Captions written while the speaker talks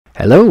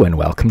Hello and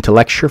welcome to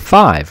Lecture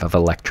 5 of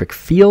Electric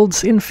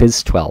Fields in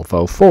PHYS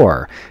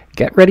 1204.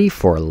 Get ready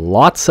for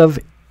lots of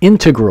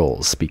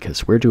integrals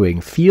because we're doing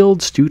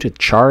fields due to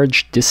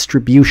charge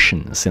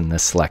distributions in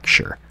this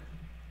lecture.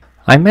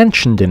 I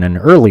mentioned in an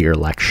earlier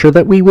lecture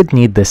that we would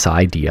need this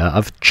idea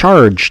of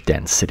charge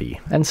density,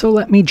 and so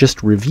let me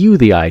just review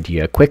the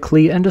idea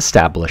quickly and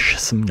establish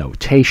some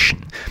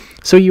notation.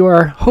 So you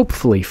are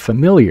hopefully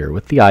familiar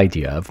with the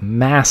idea of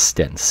mass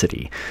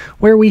density,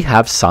 where we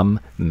have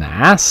some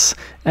mass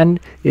and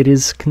it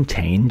is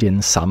contained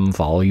in some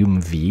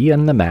volume V,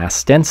 and the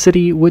mass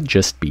density would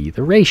just be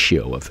the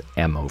ratio of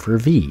m over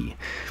v.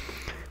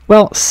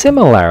 Well,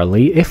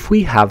 similarly, if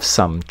we have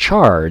some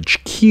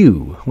charge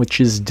Q, which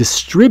is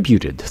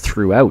distributed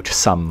throughout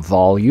some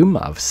volume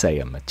of, say,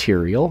 a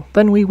material,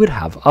 then we would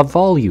have a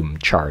volume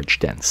charge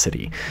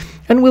density.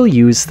 And we'll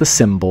use the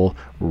symbol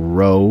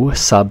rho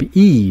sub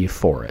E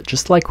for it,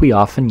 just like we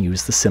often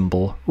use the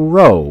symbol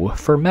rho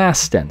for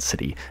mass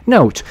density.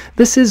 Note,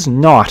 this is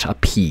not a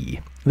P.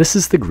 This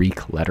is the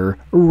Greek letter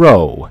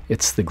rho.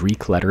 It's the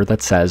Greek letter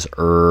that says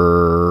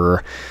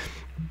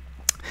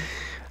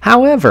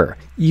However,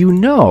 you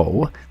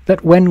know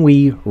that when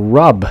we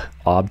rub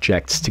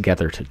objects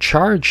together to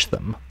charge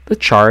them, the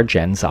charge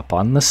ends up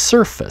on the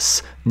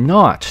surface,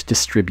 not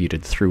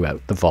distributed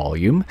throughout the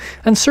volume,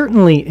 and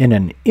certainly in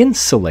an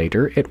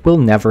insulator it will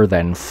never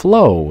then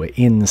flow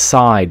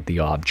inside the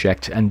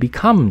object and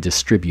become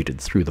distributed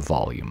through the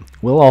volume.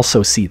 We'll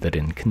also see that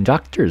in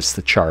conductors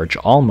the charge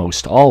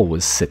almost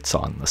always sits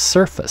on the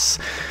surface.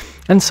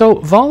 And so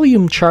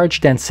volume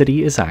charge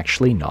density is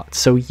actually not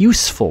so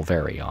useful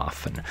very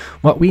often.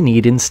 What we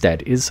need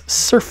instead is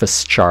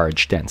surface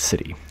charge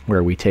density,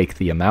 where we take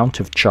the amount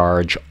of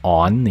charge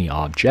on the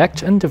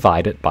object and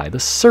divide it by the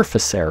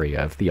surface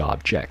area of the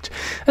object.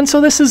 And so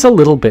this is a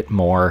little bit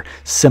more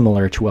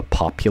similar to a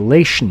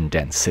population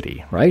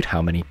density, right?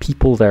 How many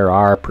people there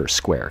are per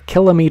square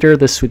kilometer.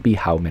 This would be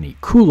how many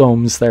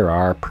coulombs there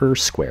are per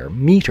square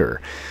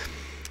meter.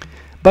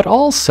 But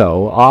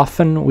also,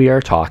 often we are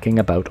talking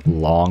about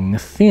long,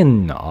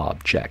 thin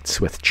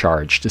objects with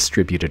charge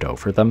distributed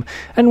over them,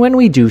 and when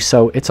we do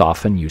so, it's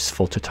often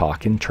useful to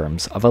talk in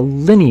terms of a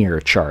linear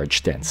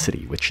charge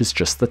density, which is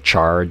just the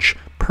charge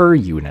per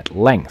unit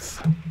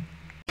length.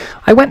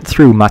 I went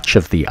through much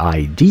of the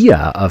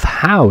idea of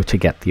how to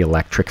get the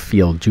electric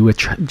field due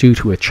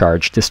to a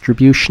charge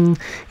distribution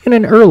in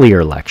an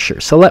earlier lecture,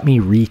 so let me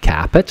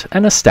recap it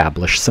and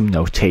establish some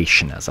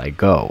notation as I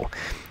go.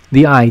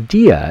 The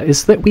idea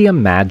is that we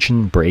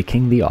imagine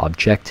breaking the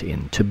object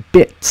into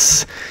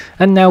bits,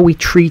 and now we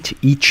treat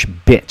each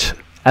bit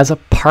as a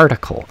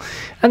particle.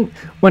 And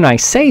when I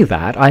say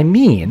that, I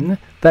mean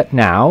that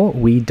now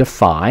we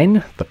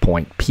define the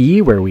point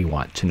P where we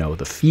want to know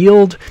the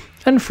field,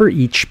 and for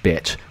each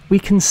bit we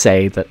can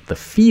say that the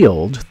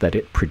field that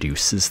it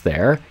produces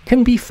there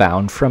can be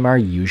found from our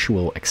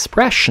usual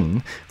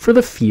expression for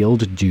the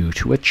field due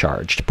to a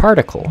charged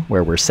particle,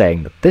 where we're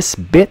saying that this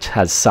bit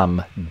has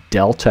some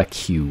delta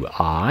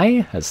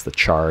Qi as the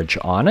charge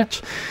on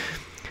it,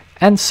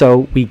 and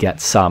so we get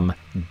some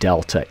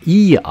delta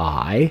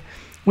Ei,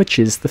 which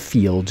is the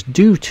field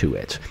due to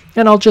it.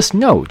 And I'll just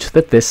note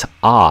that this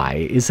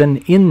I is an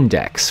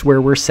index,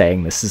 where we're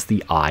saying this is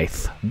the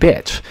ith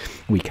bit.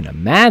 We can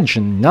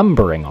imagine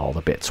numbering all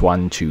the bits,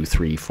 1, 2,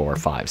 3, 4,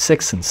 5,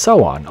 6, and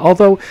so on,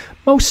 although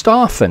most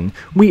often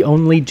we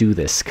only do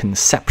this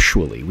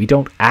conceptually. We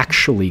don't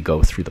actually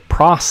go through the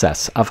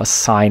process of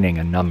assigning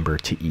a number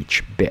to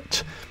each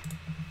bit.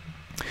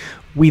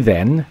 We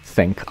then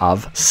think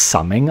of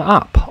summing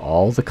up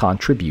all the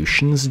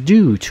contributions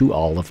due to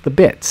all of the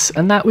bits,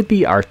 and that would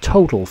be our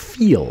total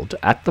field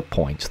at the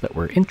point that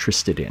we're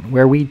interested in,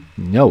 where we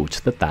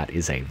note that that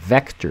is a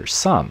vector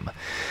sum.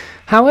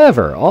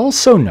 However,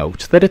 also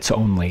note that it's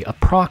only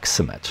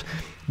approximate,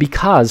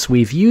 because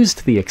we've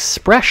used the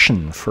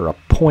expression for a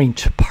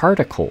point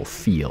particle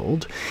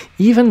field,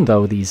 even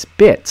though these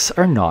bits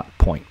are not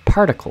point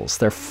particles,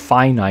 they're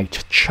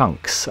finite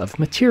chunks of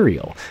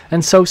material.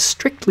 And so,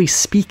 strictly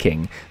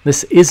speaking,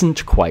 this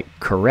isn't quite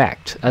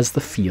correct as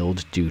the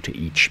field due to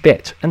each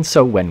bit. And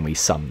so when we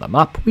sum them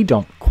up, we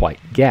don't quite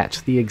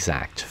get the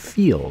exact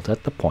field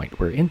at the point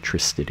we're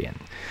interested in.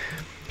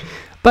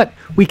 But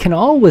we can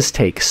always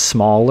take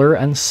smaller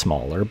and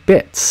smaller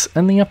bits,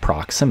 and the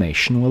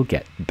approximation will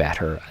get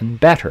better and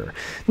better.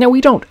 Now, we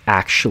don't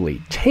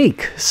actually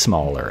take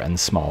smaller and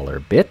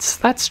smaller bits,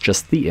 that's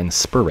just the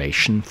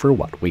inspiration for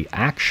what we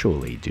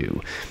actually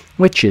do,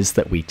 which is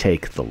that we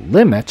take the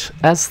limit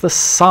as the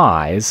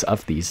size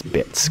of these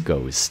bits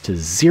goes to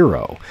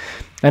 0.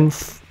 And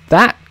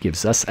that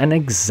gives us an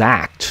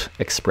exact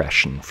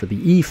expression for the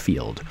E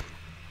field.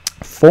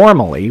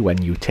 Formally, when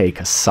you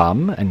take a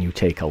sum and you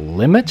take a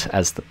limit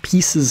as the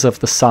pieces of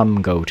the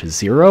sum go to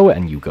 0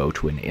 and you go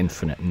to an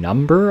infinite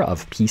number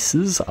of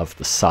pieces of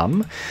the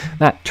sum,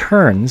 that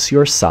turns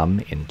your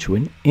sum into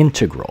an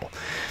integral.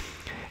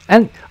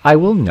 And I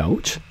will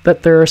note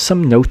that there are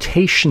some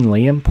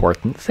notationally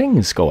important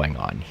things going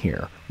on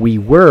here. we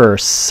were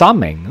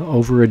summing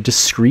over a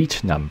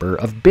discrete number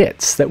of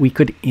bits that we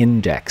could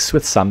index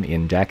with some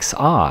index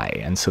I.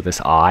 And so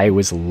this I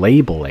was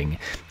labeling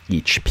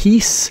each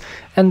piece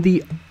and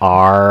the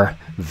R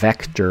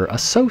vector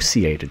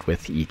associated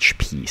with each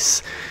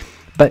piece.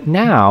 But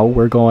now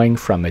we're going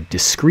from a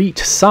discrete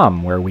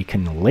sum where we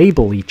can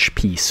label each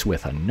piece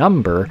with a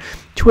number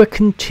to a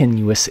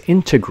continuous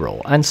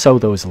integral. And so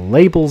those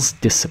labels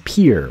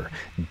disappear.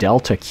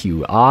 Delta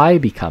Qi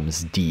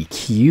becomes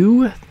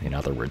dq. In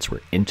other words,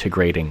 we're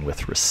integrating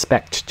with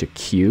respect to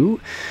q.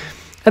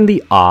 And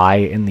the I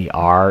in the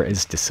R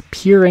is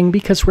disappearing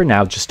because we're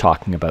now just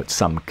talking about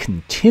some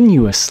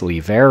continuously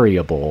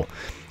variable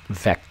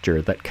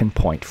vector that can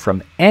point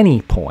from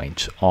any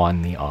point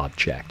on the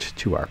object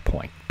to our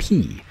point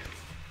P.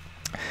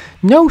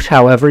 Note,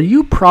 however,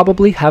 you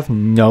probably have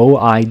no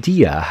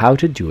idea how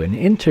to do an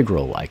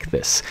integral like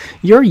this.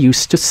 You're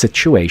used to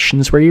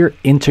situations where you're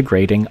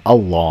integrating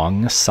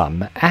along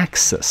some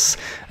axis,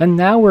 and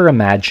now we're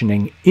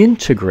imagining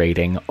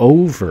integrating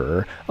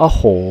over a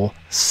whole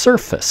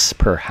surface,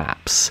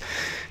 perhaps.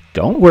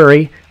 Don't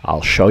worry,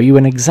 I'll show you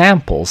in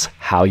examples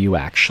how you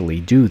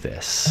actually do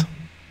this.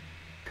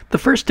 The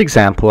first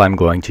example I'm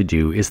going to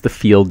do is the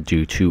field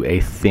due to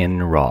a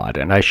thin rod,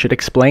 and I should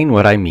explain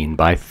what I mean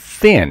by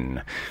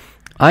thin.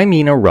 I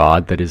mean a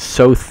rod that is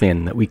so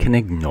thin that we can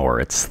ignore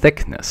its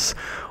thickness.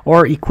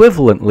 Or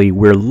equivalently,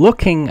 we're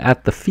looking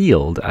at the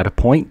field at a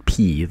point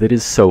P that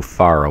is so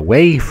far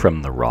away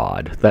from the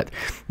rod that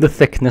the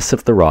thickness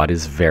of the rod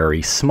is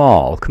very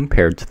small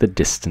compared to the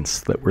distance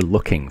that we're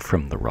looking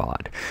from the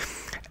rod.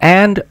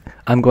 And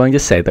I'm going to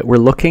say that we're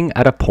looking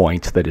at a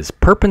point that is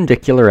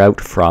perpendicular out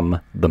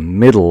from the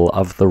middle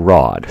of the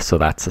rod, so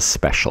that's a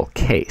special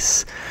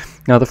case.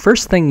 Now, the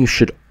first thing you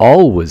should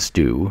always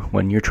do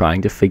when you're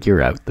trying to figure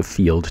out the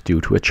field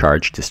due to a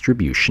charge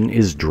distribution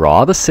is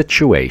draw the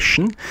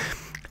situation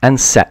and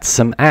set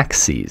some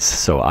axes.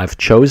 So I've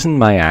chosen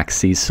my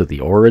axes so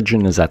the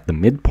origin is at the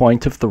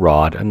midpoint of the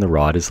rod and the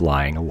rod is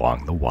lying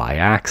along the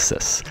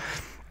y-axis.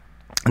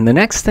 And the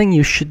next thing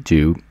you should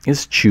do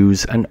is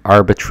choose an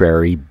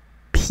arbitrary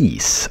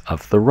piece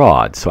of the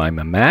rod. So I'm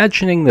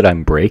imagining that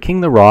I'm breaking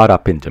the rod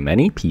up into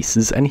many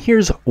pieces, and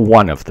here's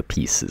one of the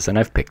pieces, and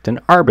I've picked an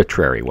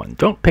arbitrary one.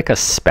 Don't pick a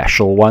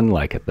special one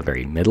like at the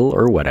very middle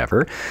or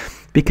whatever,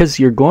 because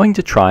you're going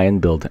to try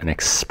and build an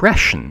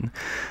expression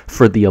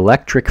for the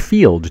electric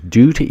field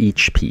due to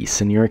each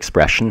piece, and your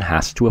expression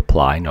has to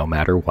apply no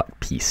matter what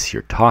piece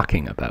you're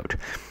talking about.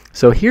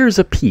 So here's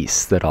a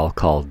piece that I'll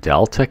call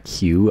delta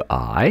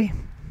Qi.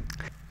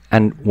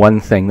 And one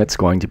thing that's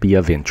going to be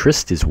of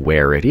interest is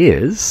where it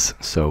is.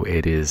 So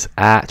it is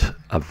at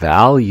a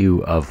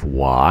value of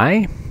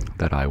y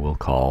that I will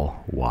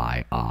call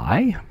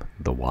yi,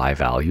 the y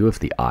value of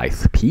the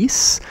ith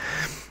piece.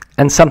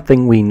 And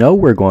something we know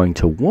we're going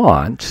to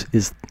want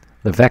is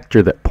the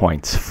vector that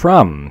points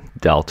from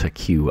delta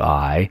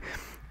Qi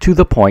to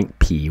the point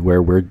P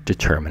where we're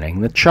determining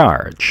the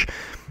charge.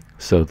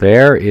 So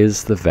there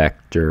is the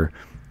vector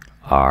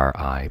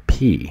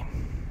RIP.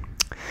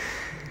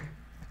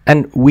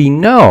 And we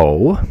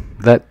know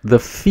that the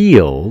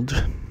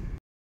field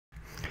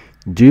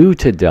due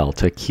to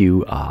delta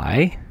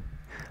Qi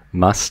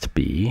must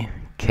be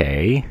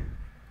K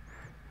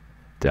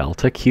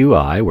delta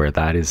Qi, where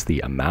that is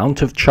the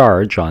amount of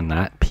charge on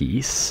that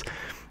piece,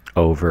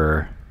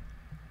 over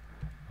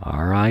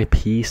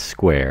RIP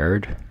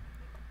squared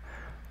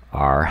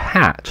R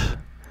hat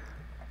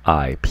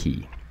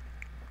IP.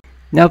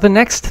 Now the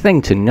next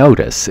thing to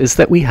notice is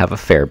that we have a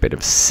fair bit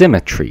of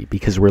symmetry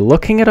because we're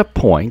looking at a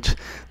point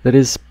that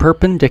is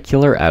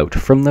perpendicular out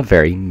from the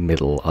very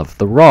middle of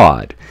the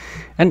rod.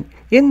 And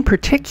in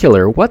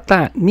particular, what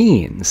that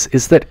means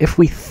is that if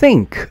we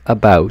think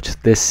about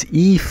this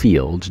E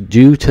field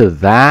due to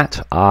that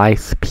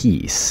ith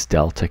piece,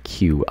 delta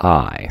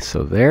Qi,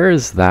 so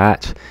there's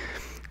that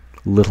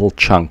little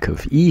chunk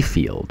of E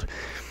field,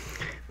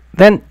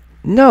 then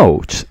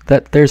note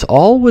that there's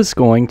always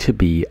going to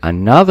be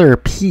another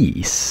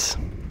piece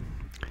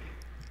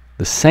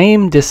the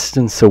same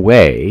distance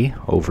away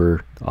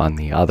over on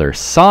the other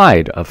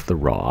side of the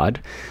rod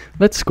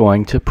that's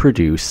going to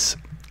produce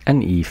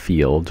an E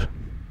field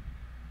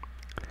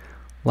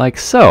like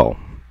so.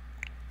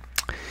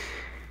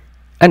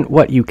 And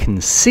what you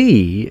can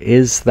see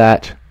is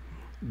that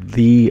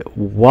the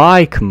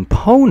y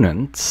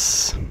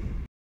components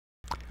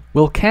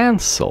will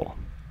cancel.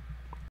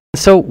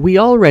 So we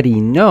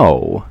already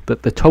know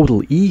that the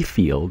total E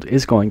field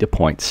is going to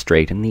point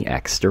straight in the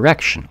x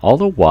direction. All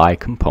the y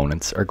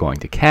components are going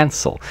to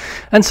cancel.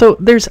 And so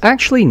there's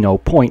actually no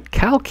point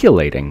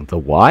calculating the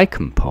y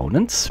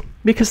components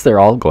because they're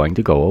all going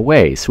to go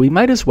away. So we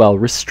might as well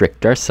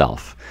restrict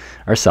ourselves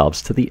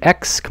to the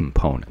x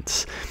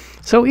components.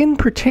 So in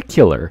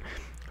particular,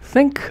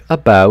 think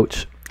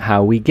about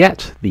how we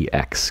get the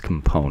x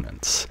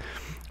components.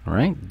 All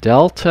right,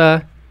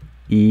 delta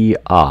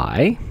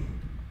EI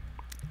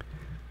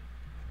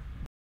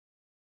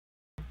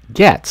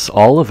gets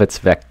all of its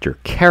vector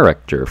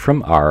character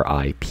from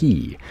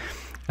RIP.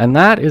 And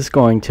that is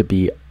going to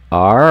be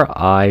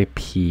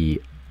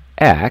RIP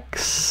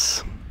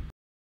x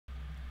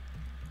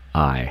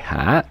I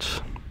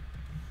hat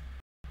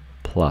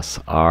plus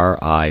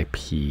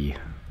RIP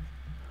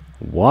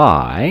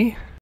y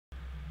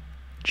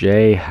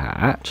j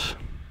hat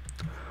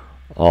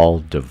all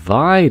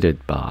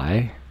divided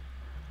by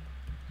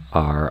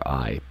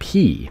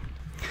RIP.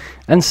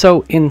 And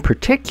so in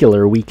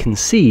particular, we can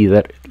see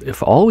that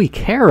if all we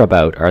care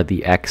about are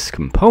the x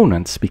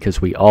components,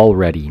 because we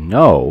already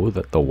know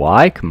that the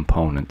y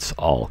components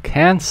all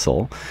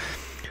cancel,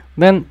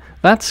 then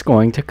that's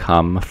going to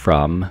come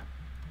from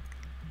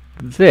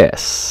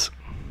this.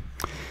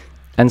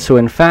 And so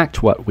in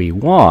fact what we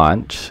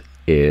want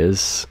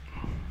is,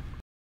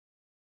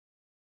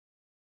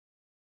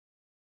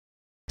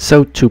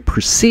 so to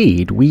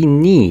proceed, we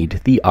need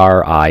the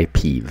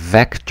RIP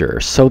vector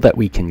so that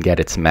we can get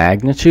its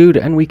magnitude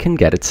and we can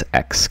get its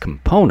x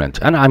component.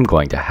 And I'm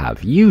going to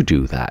have you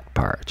do that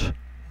part.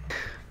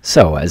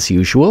 So as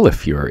usual,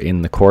 if you're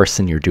in the course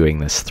and you're doing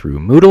this through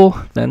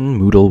Moodle, then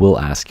Moodle will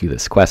ask you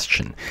this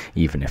question.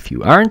 Even if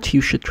you aren't,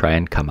 you should try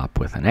and come up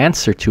with an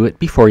answer to it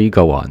before you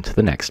go on to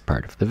the next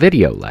part of the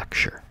video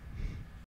lecture.